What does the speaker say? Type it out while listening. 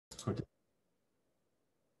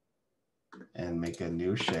And make a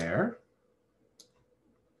new share.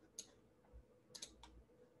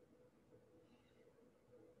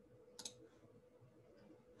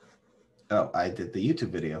 Oh, I did the YouTube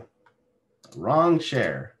video. Wrong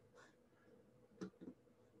share.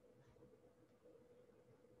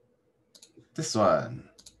 This one.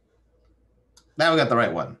 Now we got the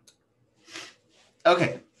right one.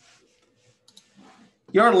 Okay.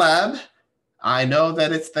 Your lab, I know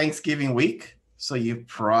that it's Thanksgiving week, so you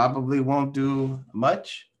probably won't do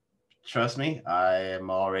much. Trust me, I am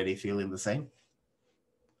already feeling the same.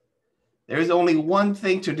 There's only one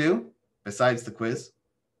thing to do besides the quiz,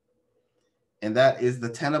 and that is the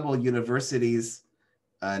Tenable University's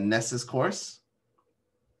Nessus course.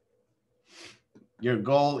 Your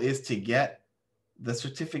goal is to get the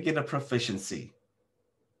certificate of proficiency.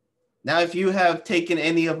 Now, if you have taken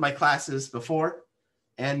any of my classes before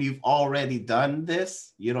and you've already done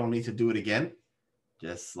this, you don't need to do it again.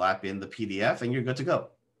 Just slap in the PDF and you're good to go.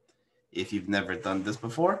 If you've never done this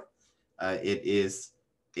before, it is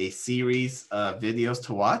a series of videos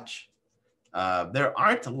to watch. There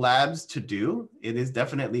aren't labs to do. It is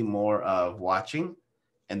definitely more of watching.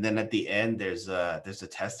 And then at the end, there's a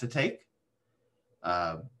test to take.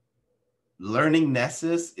 Learning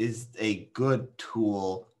Nessus is a good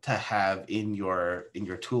tool to have in your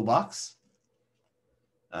toolbox.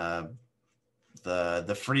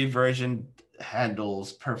 The free version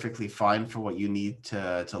handles perfectly fine for what you need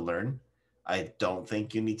to learn. I don't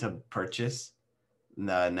think you need to purchase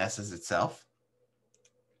Nessus itself,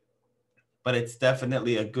 but it's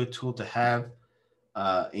definitely a good tool to have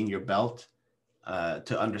in your belt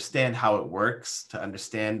to understand how it works, to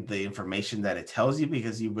understand the information that it tells you,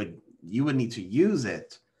 because you would need to use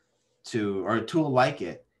it or a tool like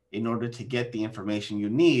it in order to get the information you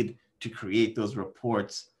need to create those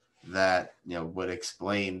reports that would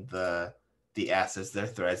explain the assets, their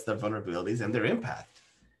threats, their vulnerabilities, and their impact.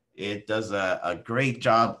 It does a great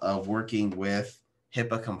job of working with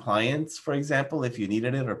HIPAA compliance, for example, if you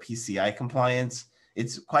needed it, or PCI compliance.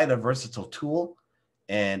 It's quite a versatile tool,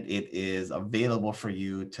 and it is available for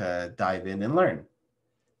you to dive in and learn.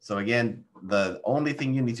 So again, the only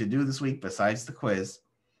thing you need to do this week besides the quiz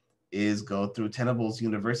is go through Tenable's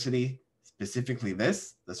University, specifically the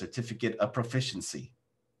Certificate of Proficiency.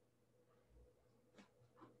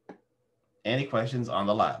 Any questions on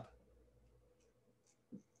the lab?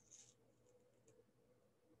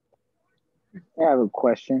 I have a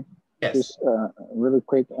question. Yes. Just really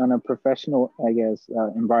quick, on a professional, I guess,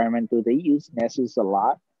 environment, do they use Nessus a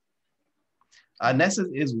lot? Nessus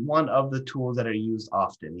is one of the tools that are used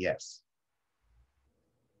often, yes.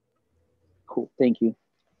 Cool, thank you.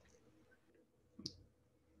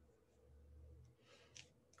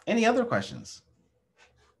 Any other questions?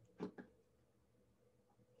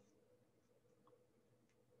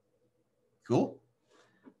 Cool.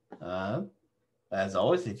 As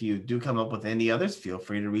always, if you do come up with any others, feel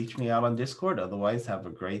free to reach me out on Discord. Otherwise, have a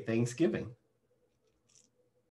great Thanksgiving.